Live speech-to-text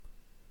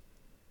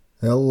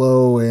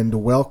Hello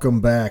and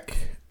welcome back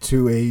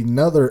to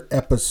another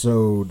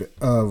episode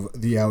of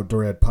the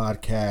Outdoor Ed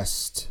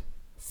Podcast,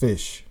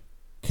 Fish,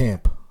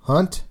 Camp,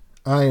 Hunt.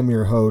 I am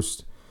your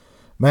host,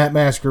 Matt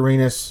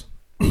Mascarenas.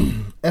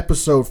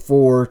 Episode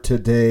 4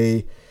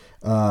 today,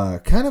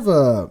 kind of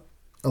a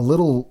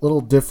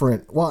little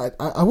different. Well,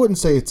 I wouldn't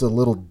say it's a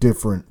little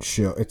different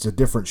show. It's a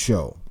different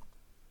show,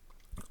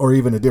 or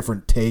even a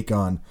different take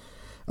on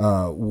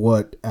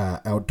what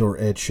Outdoor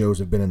Ed shows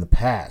have been in the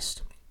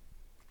past.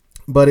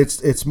 But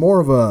it's more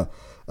of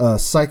a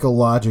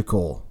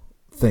psychological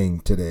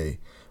thing today,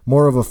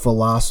 more of a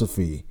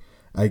philosophy,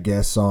 I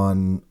guess,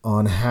 on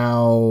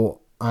how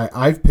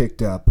I've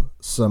picked up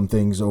some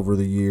things over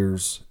the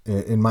years,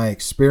 in my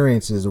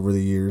experiences over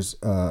the years,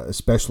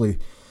 especially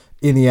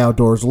in the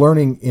outdoors,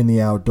 learning in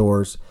the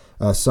outdoors,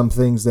 some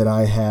things that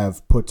I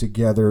have put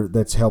together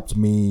that's helped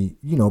me,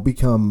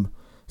 become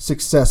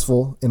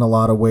successful in a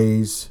lot of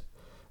ways,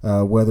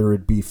 whether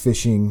it be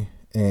fishing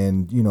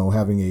and,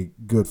 having a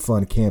good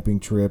fun camping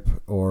trip,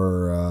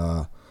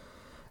 or,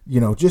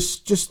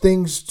 just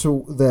things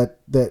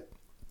that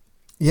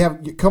you have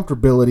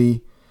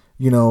comfortability,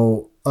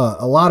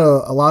 a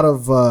lot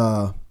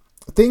of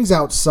things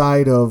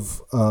outside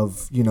of,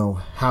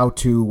 how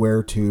to,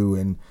 where to,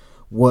 and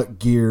what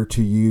gear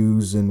to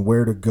use and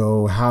where to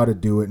go, how to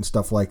do it and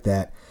stuff like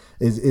that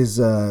is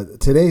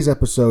today's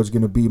episode is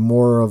going to be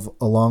more of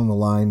along the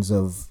lines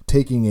of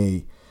taking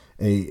a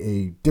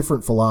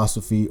different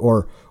philosophy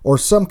or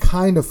some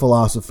kind of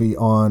philosophy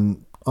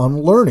on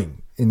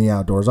learning in the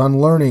outdoors, on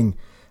learning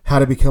how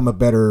to become a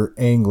better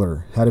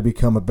angler, how to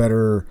become a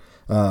better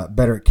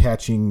at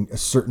catching a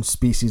certain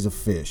species of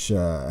fish,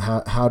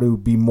 how to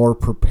be more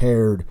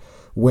prepared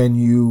when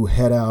you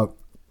head out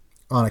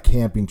on a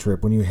camping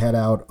trip, when you head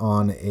out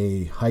on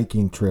a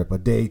hiking trip, a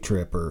day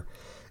trip, or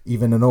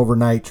even an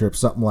overnight trip,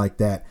 something like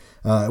that.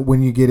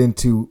 When you get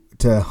into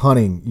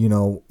hunting,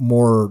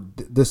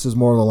 this is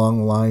more along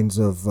the lines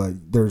of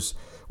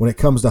when it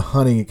comes to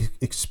hunting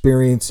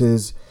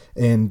experiences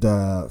and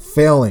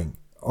failing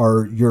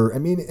are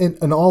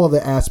in all of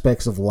the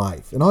aspects of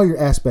life, in all your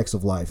aspects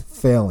of life,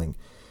 failing,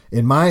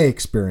 in my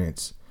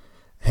experience,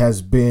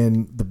 has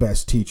been the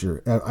best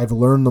teacher. I've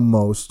learned the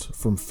most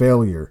from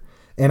failure.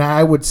 And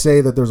I would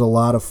say that there's a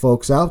lot of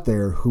folks out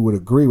there who would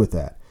agree with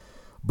that.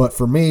 But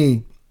for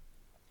me,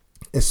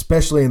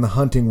 especially in the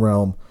hunting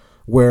realm,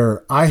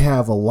 where I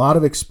have a lot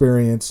of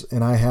experience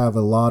and I have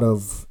a lot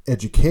of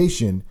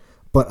education,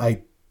 but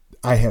I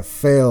have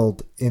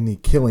failed in the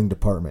killing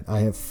department. I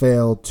have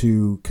failed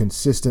to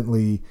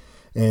consistently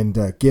and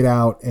get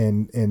out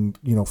and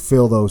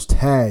fill those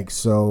tags.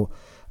 So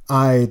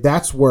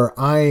that's where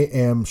I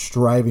am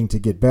striving to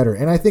get better.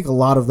 And I think a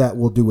lot of that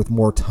will do with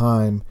more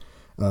time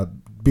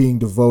being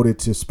devoted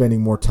to spending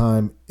more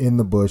time in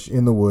the bush,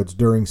 in the woods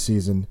during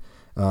season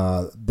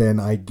than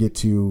I get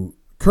to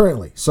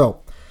currently.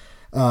 So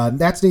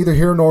that's neither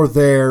here nor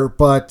there,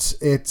 but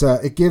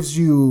it gives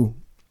you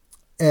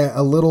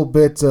a little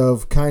bit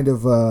of kind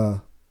of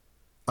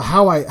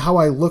how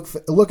I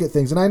look at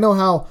things, and I know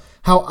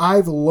how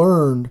I've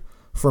learned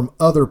from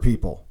other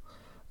people,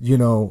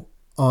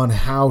 on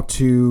how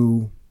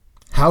to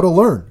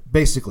learn,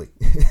 basically,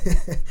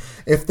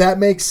 if that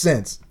makes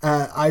sense.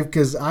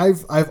 Because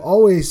I've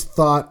always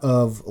thought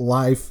of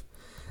life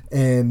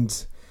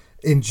and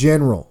in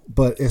general,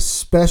 but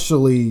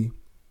especially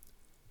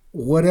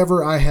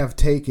whatever I have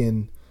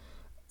taken,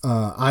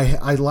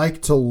 I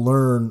like to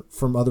learn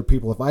from other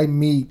people. If I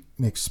meet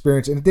an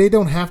experience, and they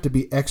don't have to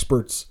be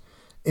experts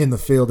in the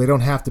field, they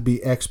don't have to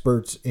be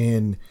experts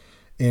in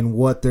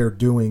what they're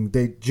doing.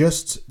 They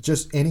just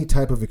any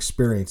type of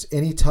experience,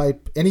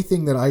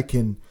 anything that I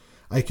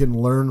can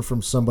learn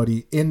from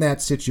somebody in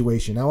that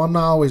situation. Now, I'm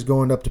not always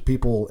going up to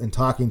people and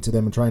talking to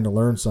them and trying to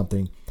learn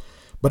something,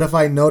 but if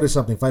I notice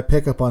something, if I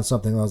pick up on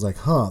something, I was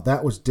like,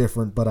 that was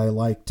different, but I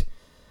liked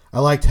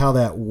how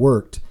that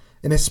worked.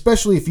 And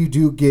especially if you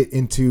do get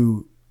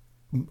into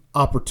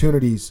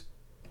opportunities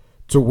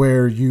to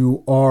where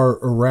you are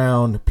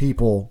around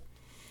people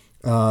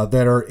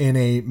that are in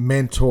a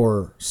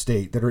mentor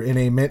state, that are in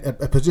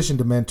a position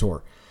to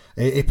mentor,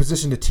 a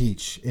position to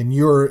teach, and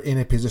you're in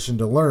a position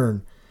to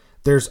learn,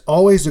 there's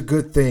always a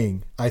good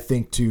thing, I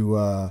think,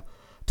 to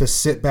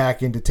sit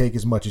back and to take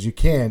as much as you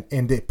can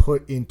and to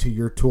put into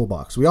your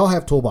toolbox. We all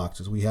have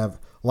toolboxes. We have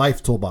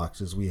life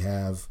toolboxes. We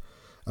have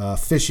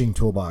fishing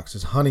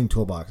toolboxes, hunting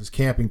toolboxes,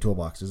 camping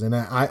toolboxes. And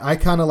I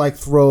kind of like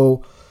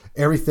throw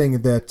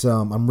everything that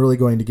I'm really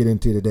going to get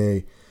into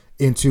today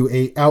into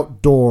a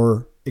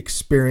outdoor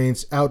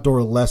experience,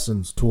 outdoor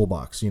lessons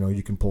toolbox,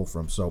 you can pull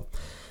from. So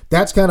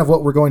that's kind of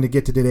what we're going to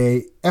get to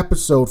today,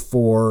 episode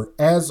 4.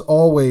 As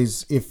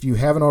always, if you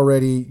haven't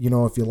already,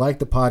 if you like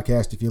the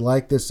podcast, if you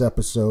like this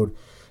episode,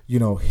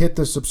 hit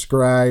the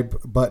subscribe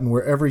button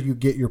wherever you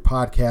get your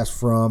podcast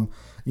from,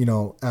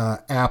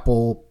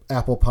 Apple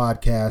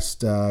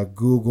Podcast,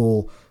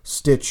 Google,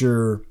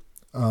 Stitcher,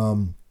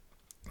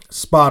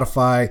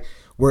 Spotify,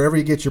 wherever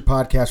you get your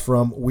podcast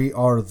from. We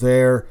are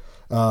there.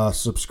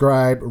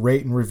 Subscribe,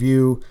 rate, and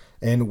review,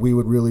 and we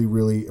would really,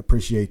 really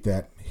appreciate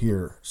that.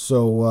 here.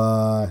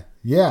 So,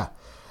 yeah,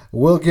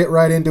 we'll get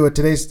right into it.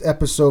 Today's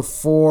episode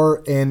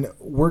 4, and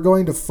we're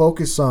going to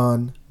focus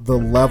on the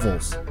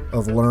levels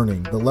of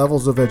learning, the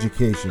levels of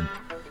education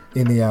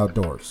in the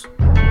outdoors.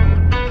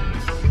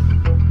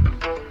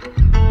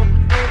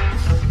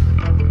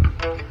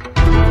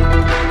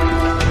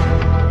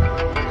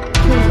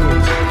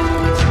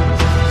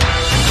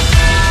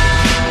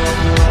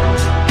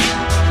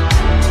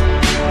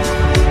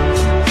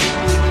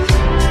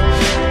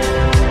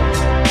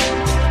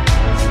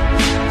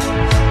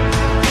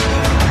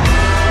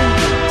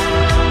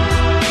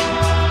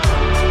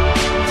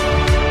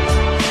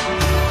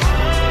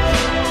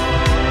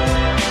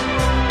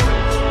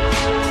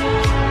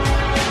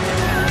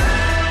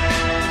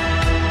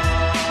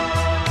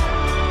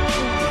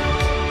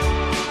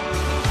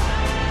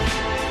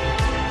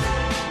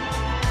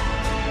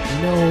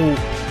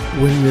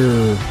 When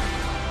you're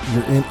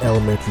in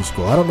elementary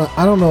school, I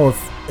don't know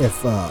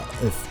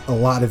if a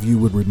lot of you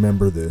would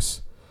remember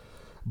this,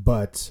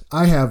 but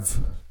I have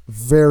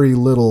very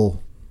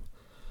little,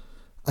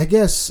 I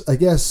guess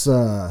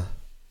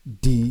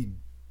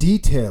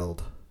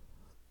detailed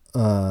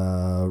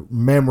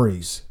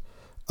memories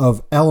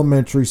of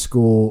elementary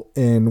school,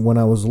 and when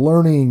I was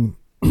learning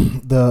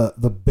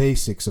the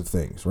basics of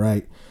things,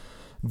 right?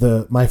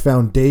 My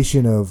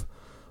foundation of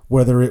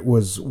whether it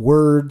was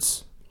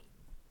words,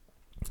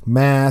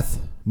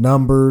 math,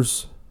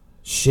 numbers,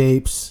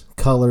 shapes,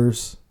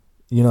 colors.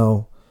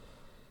 You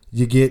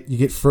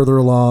get further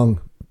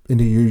along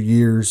into your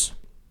years,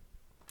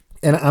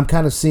 and I'm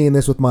kind of seeing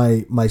this with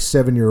my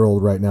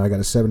 7-year-old right now. I got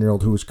a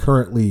 7-year-old who is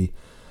currently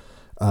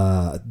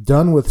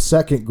done with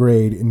second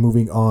grade and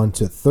moving on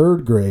to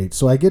third grade.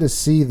 So I get to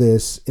see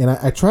this, and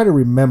I try to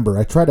remember.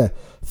 I try to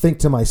think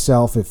to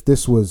myself if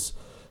this was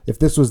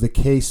the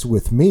case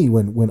with me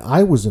when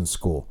I was in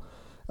school.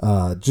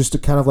 Just to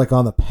kind of like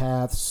on the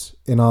paths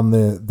and on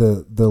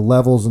the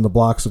levels and the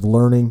blocks of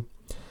learning.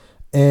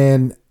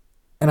 And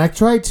I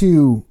try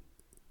to,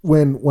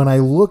 when I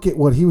look at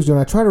what he was doing,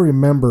 I try to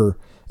remember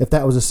if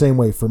that was the same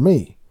way for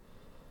me.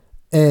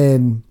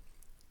 And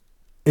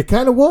it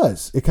kind of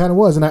was.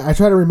 And I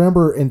try to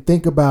remember and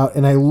think about,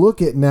 and I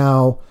look at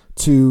now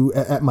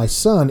at my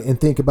son and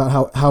think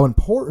about how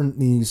important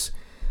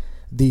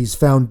these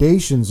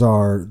foundations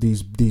are,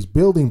 these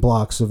building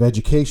blocks of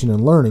education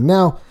and learning.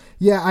 Now,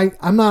 yeah,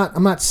 I'm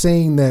not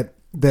saying that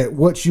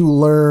what you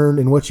learn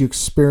and what you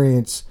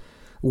experience,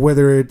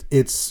 whether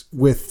it's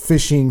with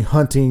fishing,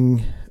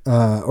 hunting,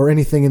 or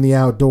anything in the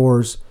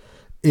outdoors,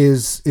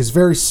 is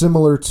very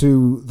similar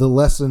to the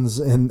lessons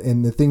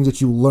and the things that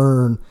you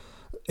learn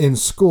in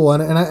school.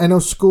 And I know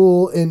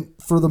school, and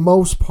for the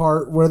most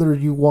part, whether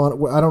you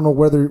want, I don't know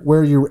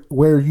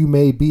where you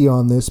may be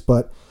on this,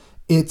 but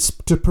it's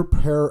to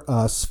prepare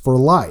us for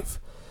life.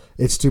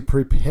 It's to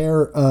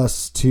prepare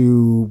us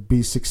to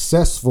be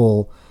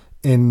successful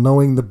in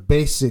knowing the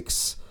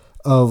basics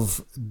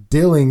of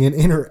dealing and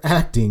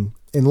interacting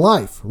in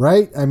life,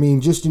 right? I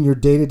mean, just in your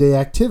day-to-day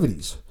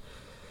activities.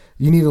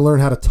 You need to learn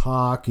how to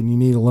talk, and you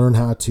need to learn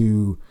how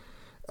to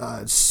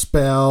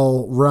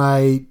spell,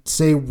 write,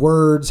 say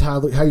words,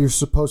 how you're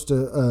supposed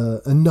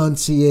to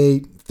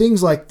enunciate,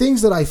 things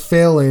that I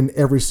fail in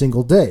every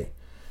single day.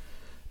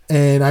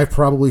 And I've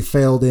probably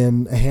failed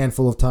in a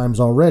handful of times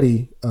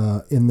already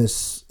in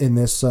this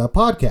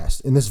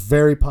podcast, in this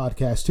very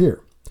podcast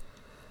here.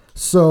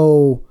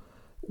 So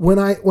when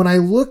I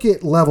look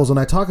at levels, and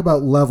I talk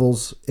about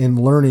levels in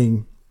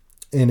learning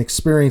and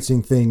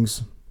experiencing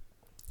things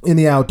in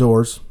the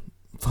outdoors,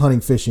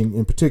 hunting, fishing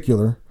in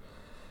particular,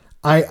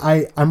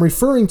 I'm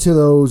referring to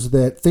those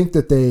that think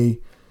that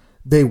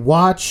they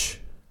watch,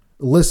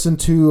 listen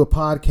to a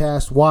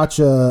podcast, watch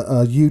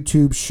a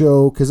YouTube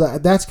show, because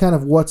that's kind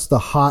of what's the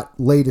hot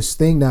latest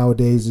thing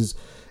nowadays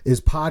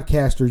is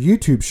podcast or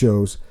YouTube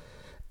shows,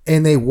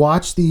 and they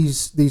watch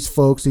these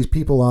folks, these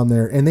people on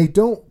there, and they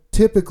don't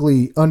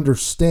typically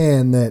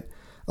understand that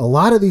a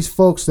lot of these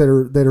folks that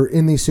are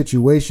in these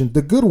situations,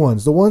 the good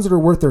ones, the ones that are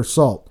worth their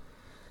salt,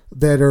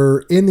 that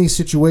are in these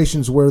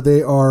situations where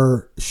they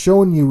are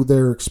showing you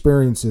their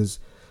experiences,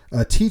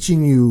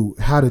 teaching you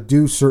how to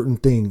do certain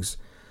things,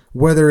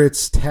 whether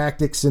it's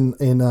tactics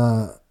in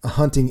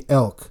hunting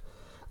elk,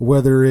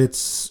 whether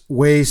it's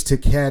ways to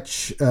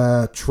catch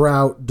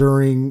trout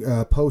during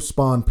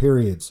post-spawn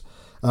periods,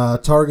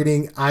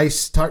 targeting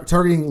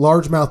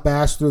largemouth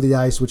bass through the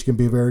ice, which can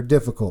be very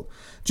difficult.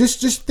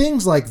 Just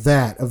things like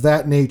that, of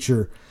that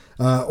nature,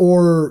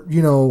 or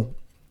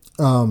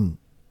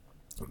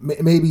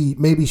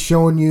maybe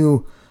showing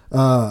you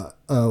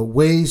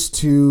ways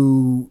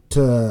to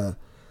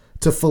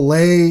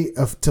fillet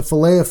a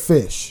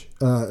fish,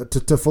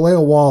 to fillet a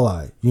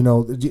walleye.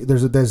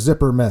 There's a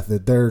zipper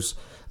method.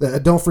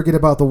 Don't forget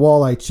about the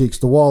walleye cheeks,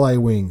 the walleye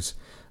wings.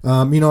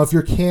 If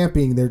you're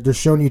camping, they're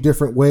showing you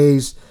different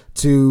ways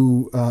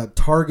to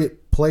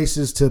target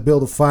places to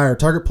build a fire,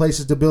 target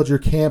places to build your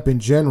camp in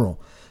general.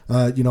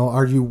 Do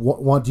you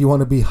want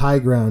to be high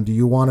ground? Do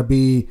you want to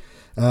be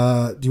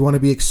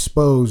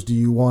exposed? Do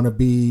you want to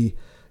be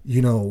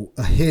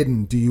a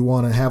hidden? Do you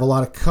want to have a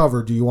lot of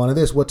cover? Do you want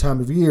this? What time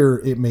of year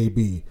it may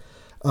be?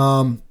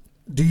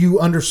 Do you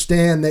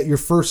understand that your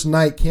first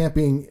night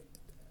camping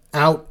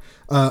out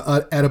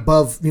at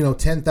above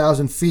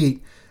 10,000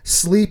 feet,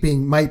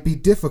 sleeping might be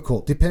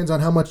difficult? Depends on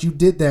how much you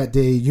did that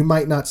day. You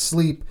might not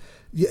sleep.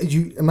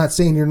 I'm not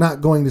saying you're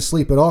not going to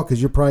sleep at all,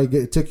 because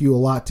it took you a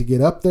lot to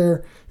get up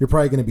there. You're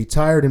probably going to be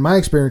tired. In my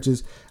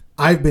experiences,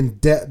 I've been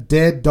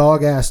dead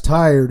dog ass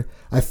tired.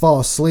 I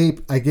fall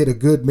asleep. I get a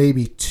good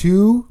maybe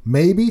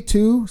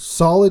two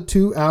solid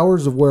 2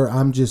 hours of where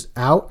I'm just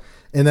out,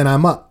 and then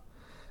I'm up.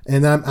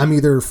 And I'm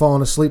either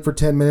falling asleep for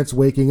 10 minutes,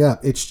 waking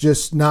up. It's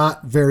just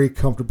not very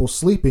comfortable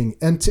sleeping.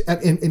 And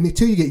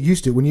until you get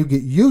used to it, when you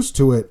get used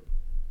to it,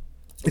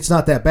 it's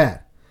not that bad.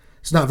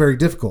 It's not very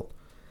difficult.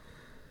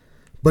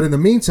 But in the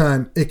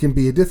meantime, it can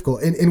be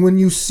difficult. And when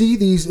you see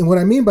these, and what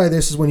I mean by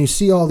this is when you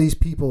see all these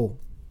people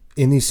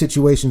in these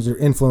situations, they're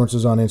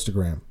influencers on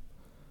Instagram,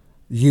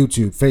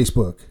 YouTube,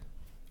 Facebook,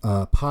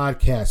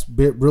 podcasts,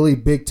 really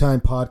big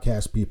time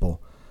podcast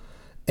people.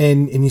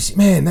 And you see,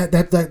 man,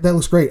 that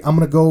looks great. I'm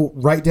going to go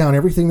write down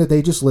everything that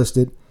they just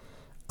listed.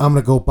 I'm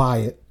going to go buy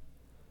it,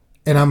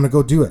 and I'm going to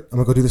go do it. I'm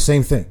going to go do the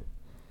same thing.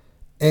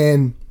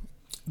 And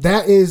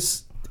that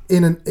is,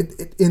 in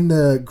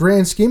the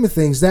grand scheme of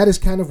things, that is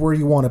kind of where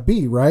you want to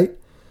be, right?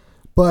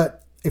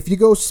 But if you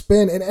go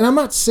spend, and I'm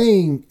not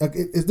saying,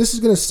 this is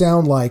going to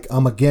sound like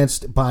I'm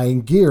against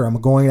buying gear. I'm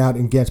going out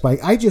against buying.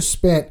 I just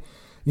spent,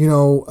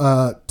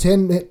 10,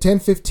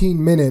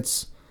 15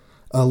 minutes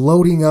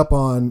loading up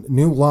on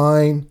new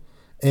line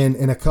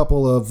and a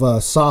couple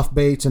of soft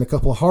baits and a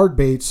couple of hard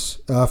baits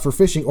for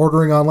fishing,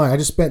 ordering online. I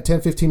just spent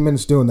 10, 15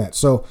 minutes doing that.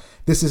 So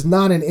this is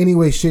not in any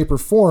way, shape, or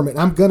form. And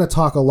I'm going to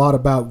talk a lot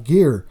about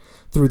gear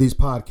through these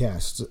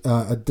podcasts,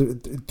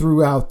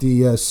 throughout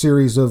the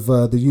series of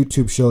the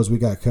YouTube shows we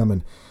got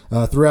coming,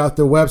 throughout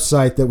the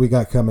website that we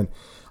got coming.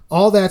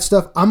 All that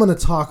stuff, I'm going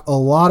to talk a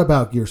lot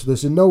about gear. So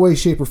there's in no way,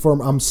 shape, or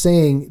form I'm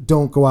saying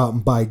don't go out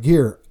and buy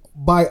gear.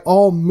 By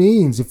all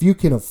means, if you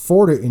can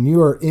afford it and you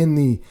are in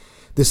the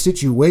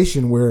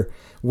situation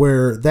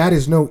where that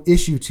is no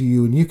issue to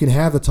you, and you can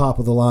have the top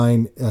of the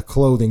line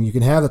clothing, you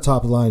can have the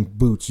top of the line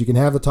boots, you can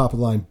have the top of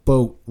the line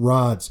boat,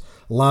 rods,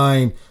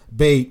 line,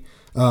 bait,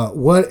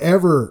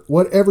 whatever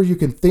you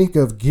can think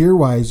of gear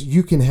wise,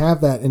 you can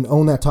have that and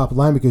own that top of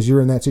the line because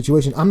you're in that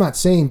situation. I'm not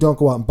saying don't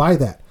go out and buy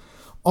that.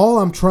 All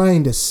I'm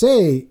trying to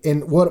say,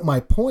 and what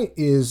my point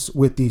is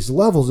with these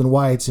levels and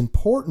why it's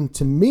important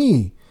to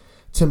me,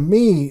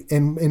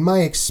 and in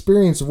my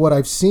experience of what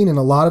I've seen in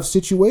a lot of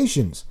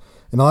situations,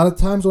 and a lot of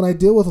times when I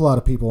deal with a lot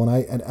of people,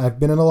 and I've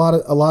been in a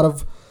lot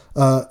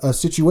of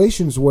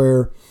situations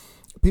where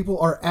people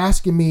are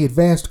asking me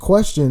advanced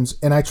questions,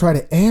 and I try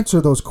to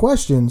answer those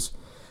questions,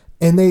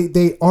 and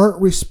they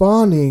aren't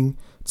responding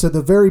to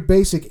the very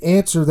basic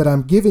answer that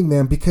I'm giving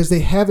them because they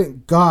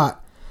haven't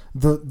got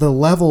the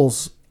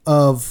levels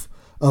of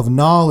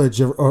knowledge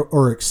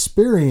or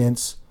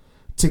experience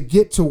to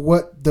get to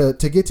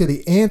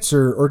the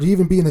answer, or to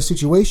even be in the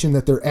situation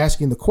that they're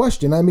asking the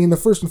question. I mean, the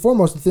first and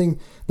foremost, the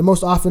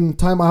most often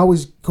time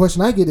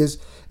question I get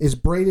is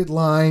braided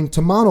line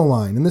to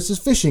monoline, and this is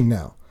fishing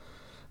now.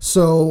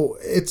 So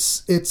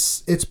it's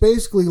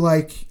basically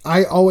like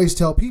I always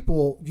tell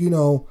people,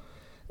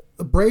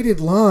 braided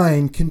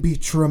line can be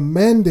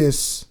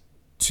tremendous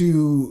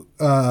to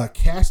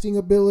casting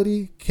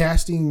ability,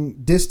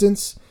 casting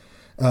distance.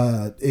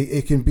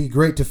 It can be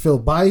great to fill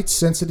bites,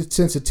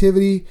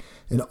 sensitivity,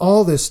 and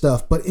all this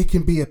stuff, but it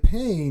can be a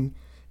pain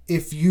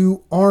if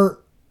you aren't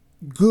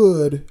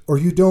good, or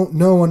you don't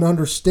know and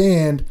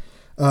understand,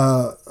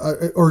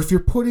 or if you're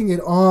putting it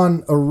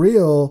on a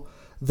reel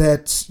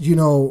that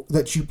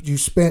you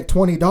spent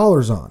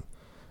 $20 on.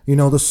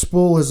 The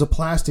spool is a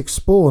plastic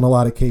spool in a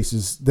lot of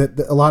cases, that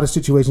a lot of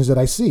situations that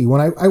I see. When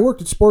I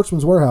worked at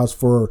Sportsman's Warehouse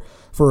for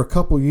a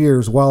couple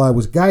years while I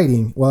was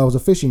a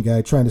fishing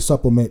guide, trying to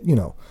supplement,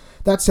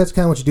 that's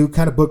kind of what you do,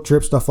 kind of book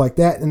trips, stuff like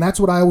that. And that's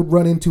what I would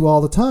run into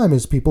all the time,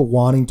 is people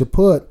wanting to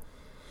put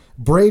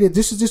braided,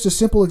 this is just a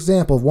simple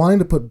example of wanting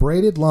to put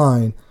braided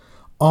line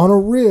on a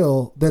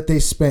reel that they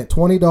spent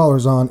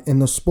 $20 on,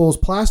 and the spool's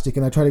plastic.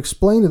 And I try to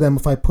explain to them,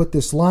 if I put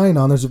this line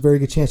on, there's a very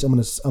good chance I'm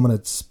going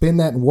to spin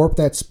that and warp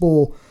that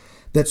spool.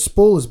 That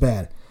spool is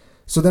bad.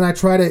 So then I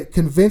try to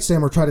convince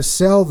them, or try to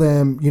sell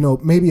them,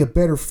 maybe a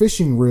better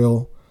fishing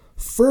reel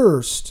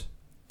first,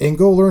 and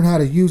go learn how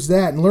to use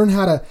that, and learn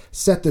how to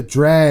set the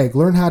drag,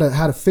 learn how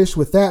to fish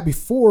with that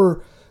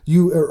before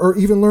you, or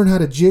even learn how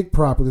to jig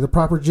properly, the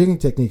proper jigging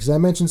techniques. I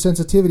mentioned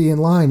sensitivity in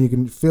line. You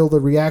can feel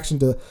the reaction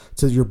to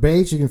your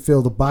baits. You can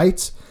feel the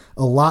bites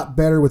a lot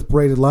better with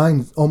braided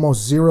line,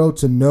 almost 0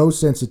 to no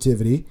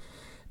sensitivity,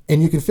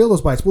 and you can feel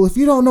those bites. Well, if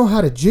you don't know how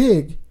to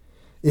jig,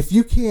 if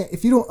you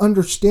don't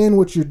understand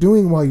what you're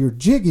doing while you're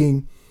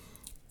jigging,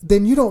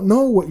 then you don't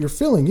know what you're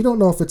feeling. You don't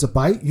know if it's a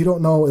bite. You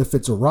don't know if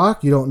it's a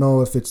rock. You don't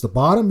know if it's the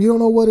bottom. You don't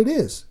know what it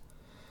is.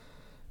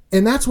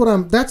 And that's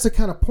the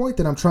kind of point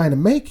that I'm trying to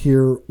make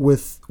here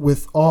with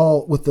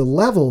the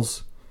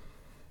levels,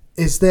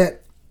 is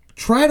that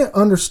try to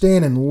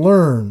understand and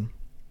learn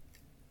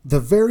the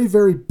very,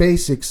 very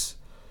basics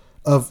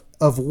of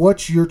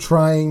what you're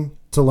trying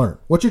to learn,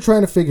 what you're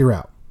trying to figure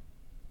out.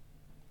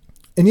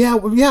 And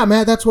yeah,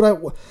 man, that's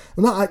what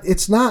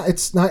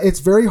it's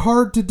very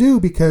hard to do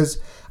because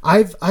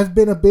I've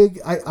been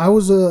I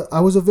was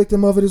a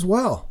victim of it as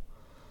well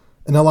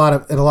in a lot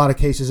of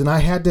cases. And I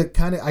had to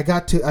I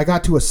got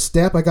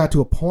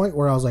to a point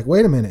where I was like,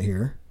 wait a minute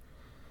here.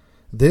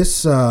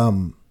 This, I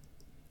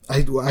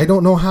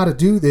don't know how to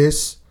do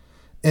this.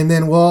 And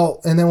then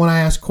when I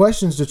ask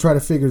questions to try to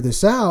figure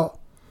this out,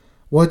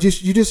 well,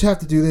 you just have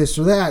to do this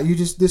or that.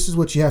 This is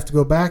what you have to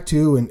go back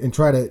to and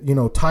try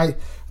to,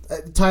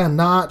 tie a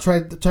knot, try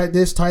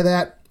this, tie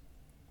that.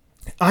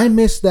 I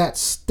missed that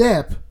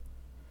step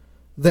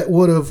that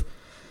would have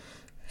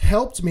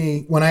helped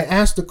me when I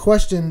asked a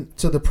question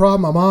to the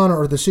problem I'm on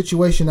or the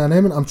situation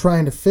I'm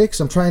trying to fix.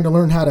 I'm trying to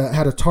learn how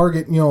to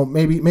target,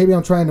 maybe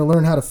I'm trying to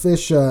learn how to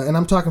fish, and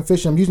I'm talking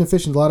fishing. I'm using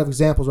fishing a lot of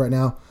examples right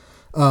now.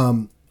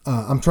 I'm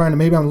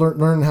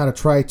learning how to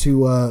try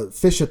to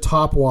fish a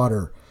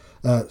topwater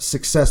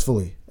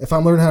successfully. If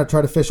I'm learning how to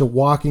try to fish a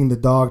walking the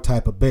dog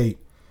type of bait,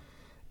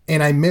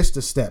 and I missed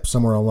a step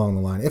somewhere along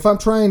the line. If I'm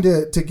trying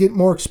to get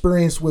more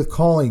experience with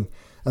calling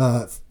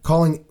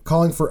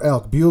for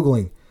elk,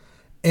 bugling,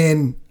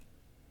 and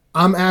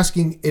I'm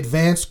asking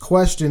advanced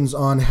questions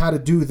on how to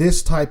do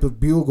this type of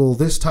bugle,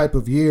 this type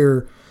of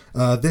year,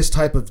 this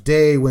type of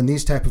day when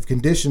these type of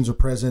conditions are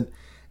present.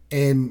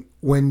 And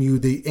when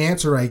the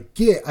answer I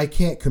get, I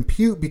can't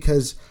compute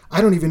because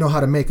I don't even know how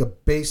to make a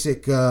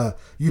basic,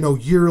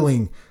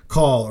 yearling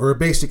call or a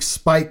basic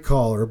spike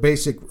call or a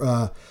basic,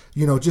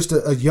 just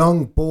a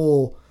young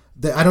bull.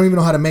 That I don't even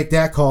know how to make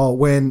that call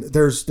when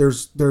there's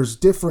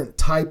different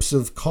types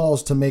of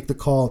calls to make the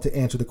call to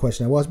answer the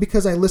question I was,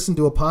 because I listened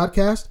to a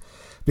podcast,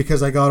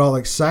 because I got all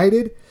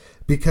excited,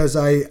 because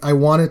I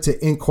wanted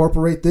to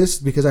incorporate this,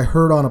 because I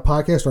heard on a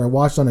podcast or I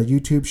watched on a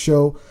YouTube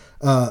show,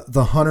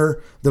 the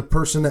hunter, the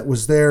person that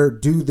was there,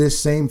 do this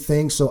same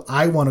thing. So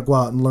I want to go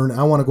out and learn.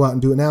 I want to go out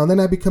and do it now. And then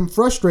I become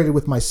frustrated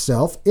with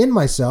myself,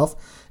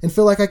 and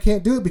feel like I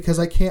can't do it because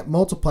I can't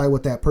multiply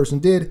what that person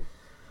did,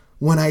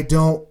 when I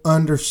don't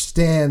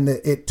understand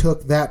that it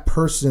took that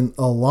person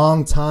a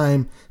long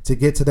time to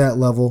get to that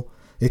level.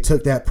 It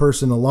took that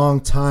person a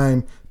long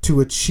time to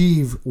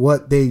achieve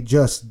what they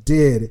just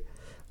did.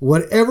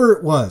 Whatever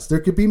it was, there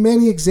could be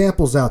many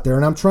examples out there,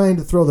 and I'm trying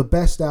to throw the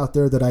best out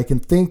there that I can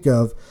think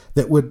of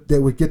that would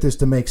get this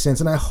to make sense,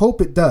 and I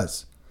hope it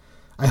does.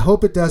 I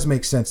hope it does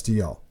make sense to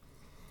y'all,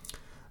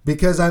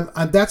 because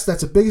that's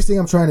the biggest thing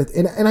I'm trying to,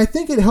 and I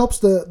think it helps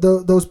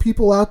those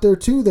people out there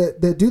too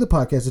that do the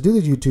podcast, that do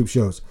the YouTube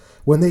shows,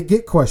 when they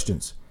get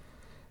questions.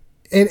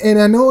 And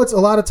I know it's a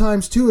lot of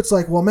times too, it's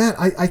like, well, Matt,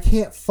 I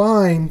can't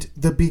find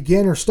the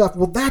beginner stuff.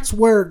 Well, that's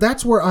what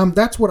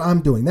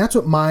I'm doing. That's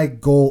what my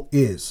goal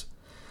is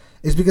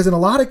because in a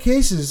lot of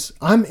cases,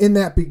 I'm in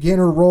that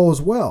beginner role as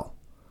well.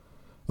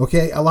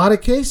 Okay. A lot of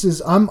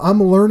cases I'm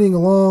learning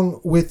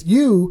along with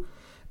you,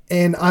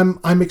 and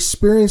I'm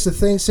experiencing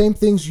the same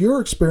things you're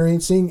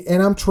experiencing,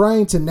 and I'm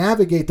trying to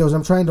navigate those.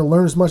 I'm trying to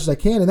learn as much as I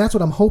can. And that's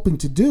what I'm hoping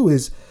to do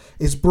is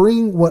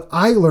bring what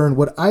I learned,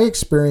 what I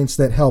experienced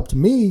that helped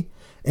me,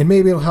 and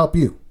maybe it'll help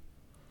you.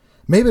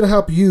 Maybe it'll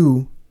help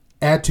you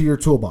add to your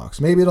toolbox.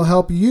 Maybe it'll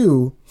help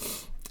you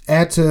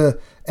add to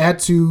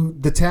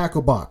the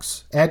tackle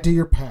box, add to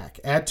your pack,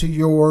 add to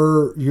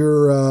your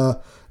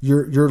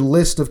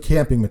list of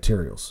camping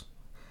materials.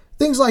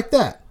 Things like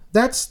that.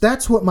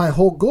 That's what my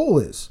whole goal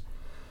is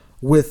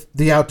with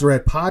the Outdoor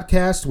Ed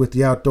podcast, with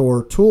the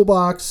Outdoor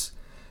Toolbox,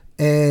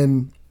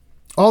 and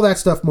all that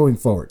stuff moving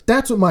forward.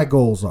 That's what my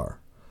goals are.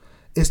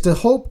 Is to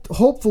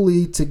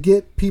hopefully to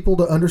get people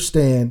to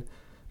understand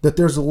that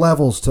there's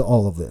levels to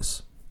all of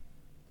this.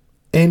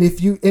 And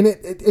if you,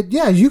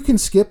 you can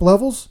skip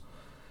levels.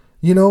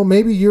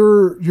 Maybe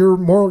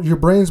your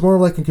brain's more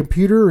like a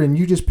computer and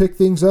you just pick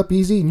things up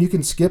easy and you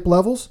can skip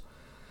levels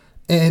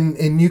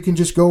and you can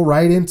just go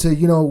right into,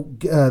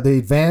 the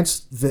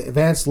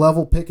advanced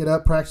level, pick it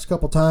up, practice a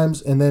couple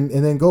times and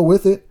then go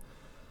with it.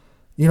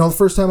 The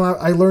first time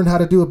I learned how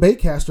to do a bait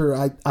caster,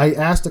 I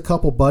asked a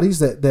couple buddies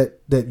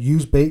that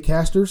use bait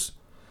casters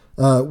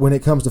when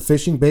it comes to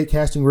fishing, bait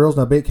casting reels.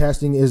 Now, bait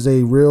casting is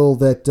a reel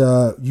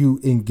that you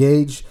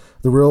engage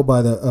the reel by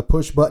a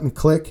push button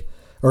click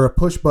or a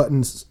push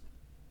button,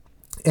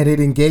 and it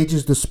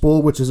engages the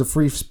spool, which is a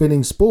free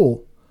spinning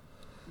spool.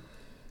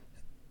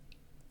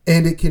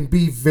 And it can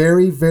be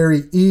very,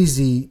 very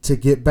easy to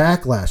get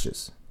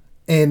backlashes.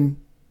 And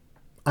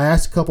I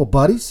asked a couple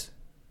buddies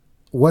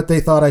what they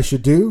thought I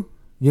should do.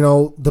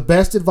 The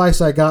best advice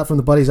I got from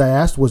the buddies I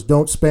asked was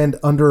don't spend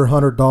under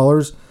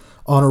 $100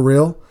 on a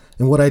reel.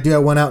 And what I did, I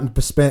went out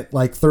and spent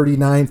like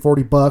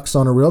 $39-$40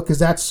 on a reel, because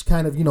that's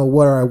kind of,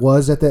 where I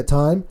was at that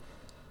time.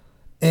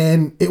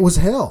 And it was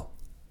hell.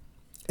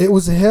 It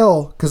was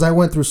hell because I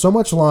went through so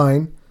much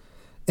line.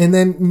 And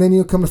then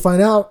you come to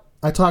find out,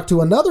 I talked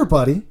to another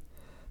buddy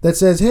that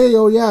says, hey,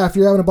 oh yeah, if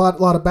you're having a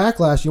lot of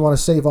backlash, you want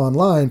to save on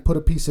line, put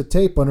a piece of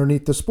tape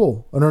underneath the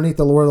spool, underneath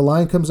where the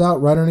line comes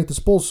out, right underneath the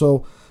spool.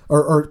 So,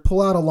 or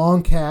pull out a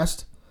long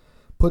cast,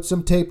 put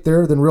some tape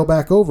there, then reel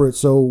back over it.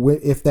 So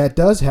if that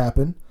does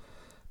happen,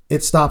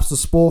 it stops the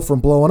spool from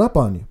blowing up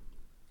on you.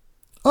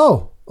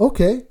 Oh,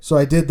 okay. So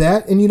I did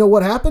that, and you know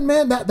what happened,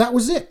 man? That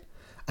was it.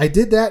 I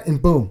did that,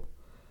 and boom.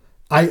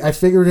 I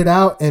figured it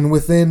out, and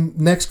within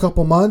next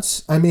couple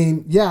months, I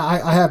mean, yeah,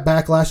 I have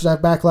backlashes. I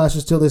have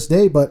backlashes till this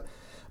day, but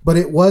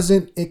it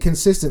wasn't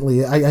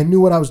consistently. I knew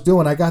what I was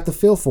doing. I got the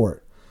feel for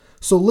it.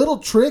 So little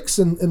tricks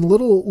and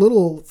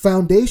little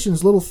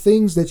foundations, little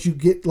things that you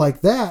get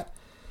like that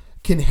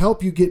can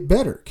help you get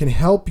better, can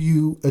help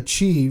you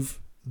achieve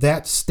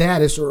that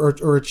status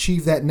or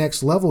achieve that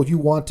next level you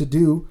want to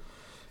do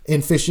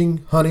in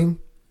fishing, hunting,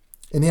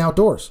 in the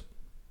outdoors.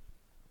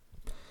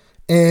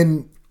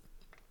 And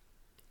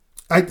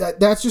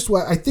that's just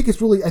what I think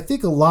it's really, I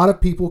think a lot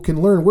of people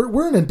can learn.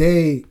 We're in a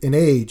day and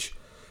age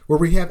where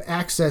we have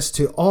access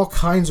to all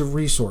kinds of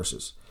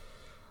resources.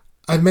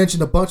 I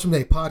mentioned a bunch of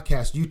them,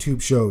 podcasts,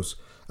 YouTube shows.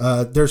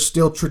 There's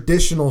still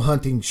traditional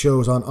hunting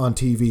shows on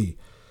TV.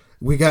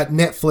 We got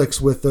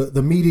Netflix with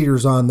the Meat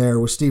Eaters on there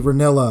with Steve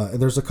Rinella,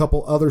 and there's a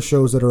couple other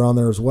shows that are on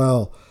there as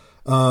well.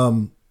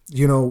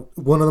 You know,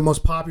 one of the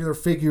most popular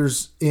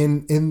figures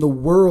in the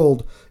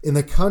world, in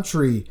the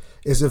country,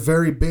 is a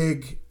very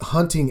big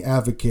hunting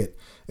advocate,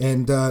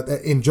 and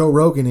in Joe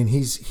Rogan, and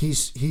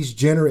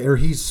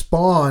he's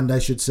spawned, I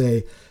should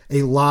say,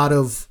 a lot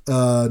of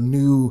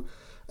new,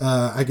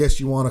 I guess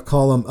you want to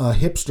call them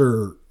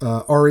hipster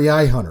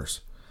REI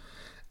hunters.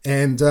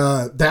 And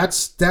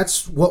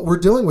that's what we're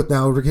dealing with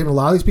now. We're getting a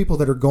lot of these people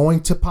that are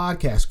going to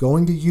podcasts,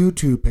 going to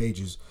YouTube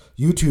pages,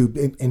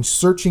 and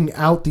searching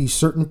out these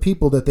certain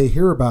people that they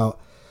hear about,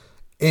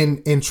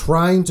 and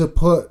trying to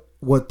put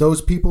what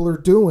those people are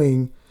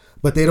doing,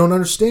 but they don't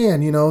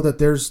understand, you know, that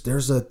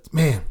there's a,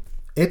 man,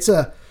 it's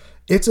a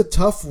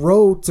tough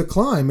road to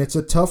climb. It's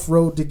a tough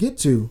road to get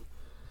to.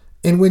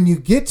 And when you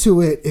get to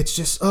it, it's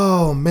just,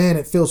 oh man,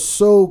 it feels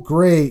so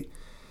great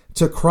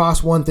to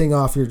cross one thing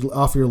off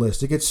your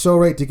list. It gets so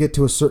great to get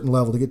to a certain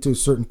level, to get to a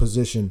certain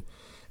position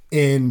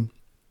in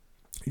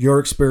your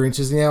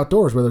experiences in the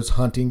outdoors, whether it's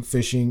hunting,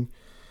 fishing,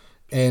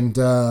 and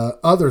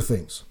other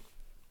things.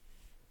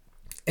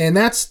 And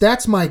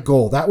that's my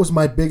goal. That was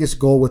my biggest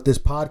goal with this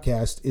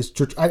podcast.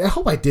 I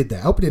hope I did that.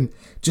 I hope I didn't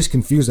just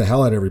confuse the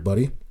hell out of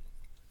everybody.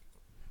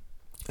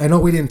 I know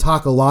we didn't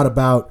talk a lot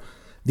about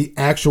the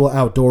actual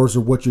outdoors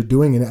or what you're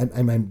doing,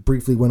 and I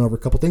briefly went over a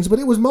couple things, but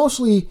it was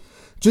mostly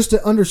just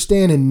to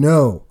understand and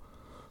know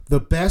the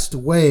best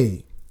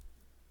way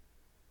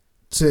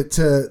to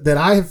that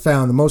I have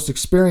found, the most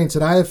experience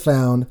that I have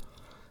found,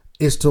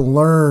 is to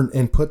learn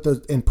and put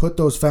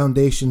those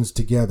foundations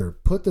together,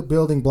 put the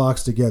building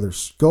blocks together.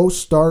 Go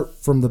start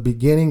from the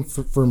beginning,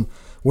 from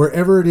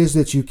wherever it is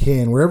that you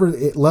can, wherever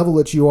level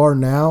that you are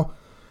now.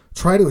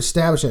 Try to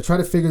establish that, try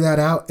to figure that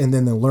out, and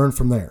then learn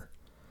from there.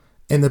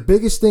 And the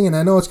biggest thing, and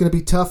I know it's going to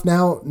be tough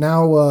now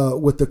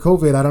with the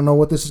COVID, I don't know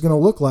what this is going to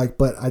look like,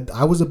 but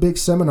I was a big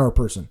seminar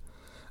person.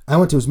 I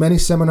went to as many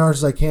seminars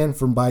as I can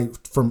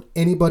from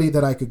anybody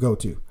that I could go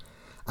to.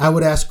 I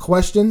would ask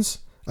questions.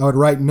 I would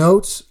write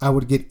notes. I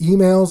would get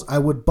emails. I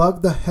would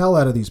bug the hell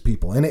out of these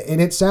people. And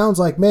it sounds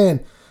like,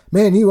 man,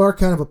 you are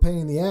kind of a pain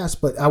in the ass,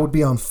 but I would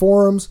be on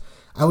forums.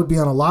 I would be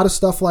on a lot of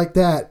stuff like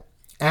that,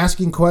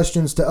 asking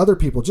questions to other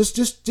people,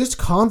 just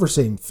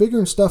conversating,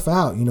 figuring stuff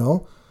out, you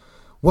know.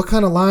 What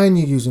kind of line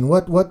you using?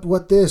 What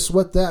this,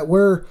 what that,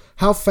 where,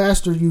 how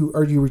fast are you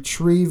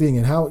retrieving,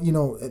 and how, you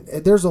know,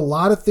 there's a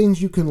lot of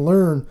things you can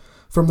learn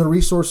from the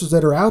resources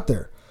that are out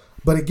there.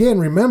 But again,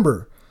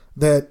 remember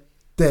that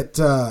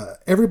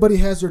everybody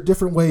has their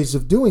different ways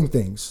of doing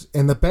things,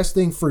 and the best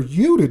thing for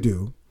you to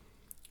do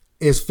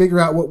is figure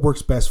out what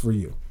works best for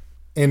you.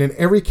 And in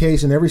every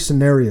case, in every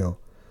scenario,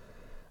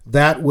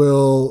 that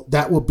will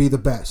be the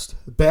best.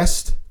 The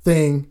best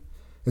thing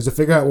is to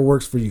figure out what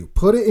works for you.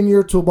 Put it in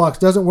your toolbox.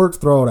 Doesn't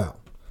work, throw it out.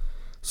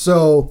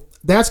 So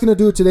that's going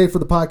to do it today for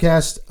the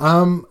podcast.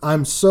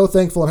 I'm so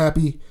thankful and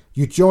happy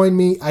you joined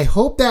me. I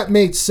hope that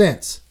made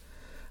sense.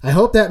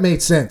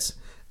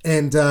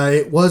 And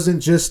it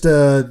wasn't just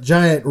a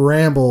giant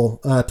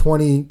ramble,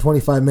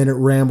 20-25 minute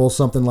ramble,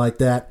 something like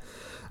that.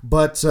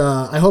 But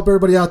I hope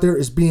everybody out there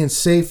is being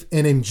safe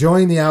and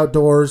enjoying the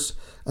outdoors.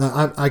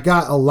 I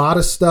got a lot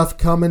of stuff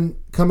coming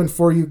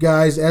for you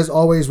guys. As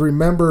always,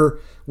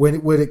 remember,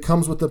 when it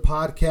comes with the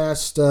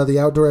podcast, the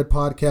Outdoor Ed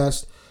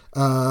podcast,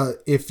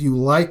 if you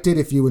liked it,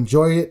 if you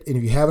enjoyed it, and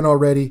if you haven't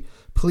already,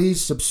 please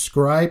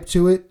subscribe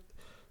to it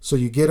so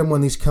you get them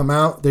when these come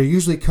out. They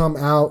usually come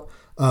out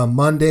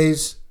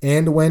Mondays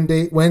and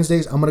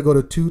Wednesdays. I'm going to go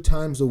to 2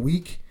 times a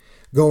week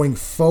going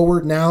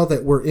forward now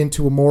that we're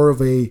into more of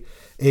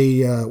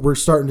we're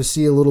starting to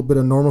see a little bit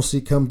of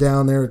normalcy come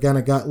down there. It kind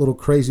of got a little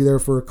crazy there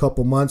for a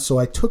couple months, so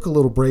I took a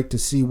little break to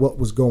see what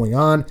was going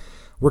on.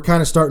 We're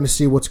kind of starting to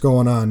see what's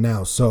going on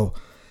now. So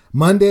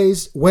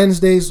Mondays,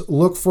 Wednesdays,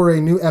 look for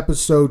a new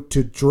episode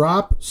to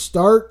drop.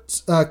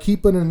 Start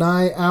keeping an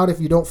eye out. If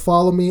you don't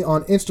follow me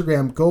on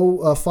Instagram,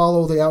 go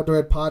follow the Outdoor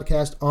Ed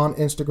podcast on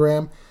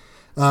Instagram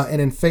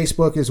and in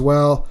Facebook as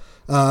well.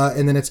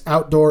 And then it's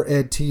Outdoor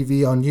Ed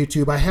TV on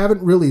YouTube. I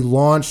haven't really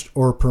launched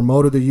or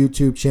promoted the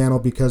YouTube channel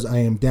because I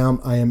am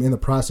in the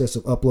process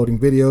of uploading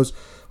videos.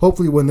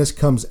 Hopefully when this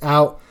comes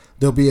out,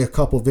 there'll be a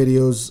couple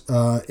videos.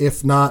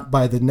 If not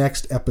by the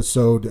next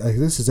episode,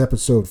 this is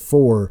episode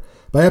 4.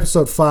 By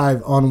episode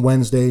 5 on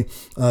Wednesday,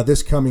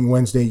 this coming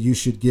Wednesday, you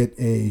should get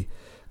a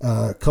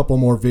couple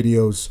more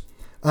videos.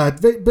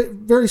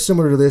 Very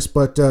similar to this,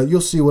 but you'll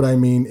see what I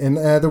mean. And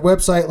the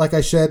website, like I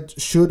said,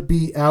 should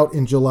be out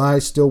in July.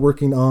 Still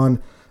working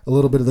on a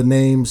little bit of the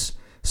names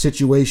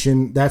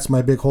situation. That's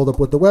my big holdup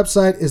with the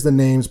website is the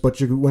names. But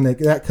when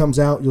that comes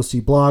out, you'll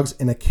see blogs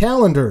and a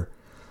calendar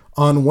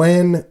on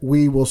when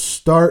we will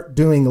start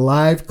doing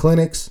live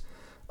clinics.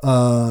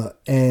 I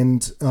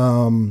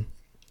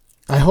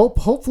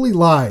hopefully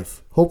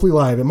live.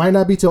 It might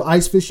not be till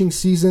ice fishing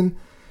season,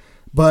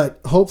 but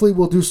hopefully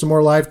we'll do some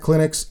more live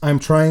clinics. I'm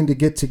trying to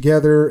get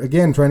together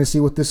again, trying to see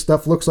what this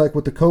stuff looks like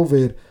with the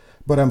COVID.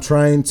 But I'm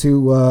trying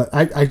to.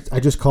 I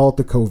just call it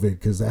the COVID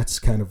because that's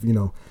kind of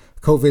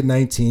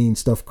COVID-19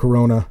 stuff,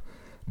 Corona.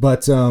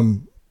 But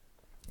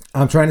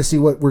I'm trying to see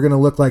what we're gonna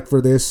look like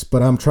for this.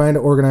 But I'm trying to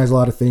organize a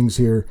lot of things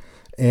here,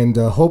 and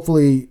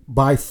hopefully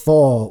by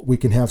fall we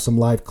can have some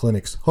live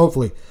clinics.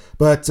 Hopefully.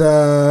 But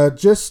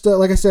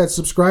like I said,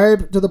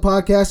 subscribe to the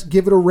podcast,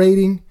 give it a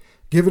rating,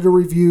 give it a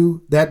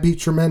review. That'd be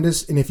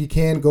tremendous. And if you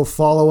can, go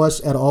follow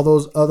us at all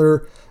those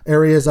other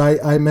areas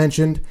I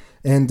mentioned.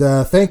 And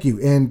thank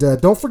you. And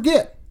don't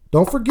forget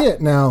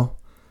now,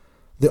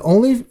 the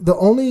only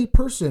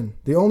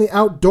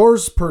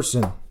outdoors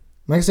person,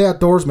 when I say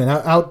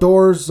outdoorsman,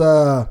 outdoors,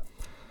 the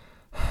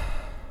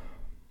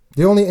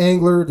only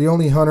angler, the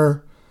only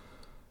hunter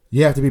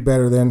you have to be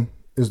better than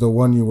is the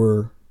one you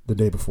were the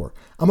day before.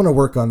 I'm going to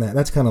work on that.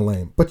 That's kind of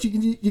lame, but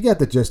you got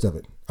the gist of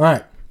it. All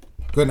right.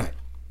 Good night.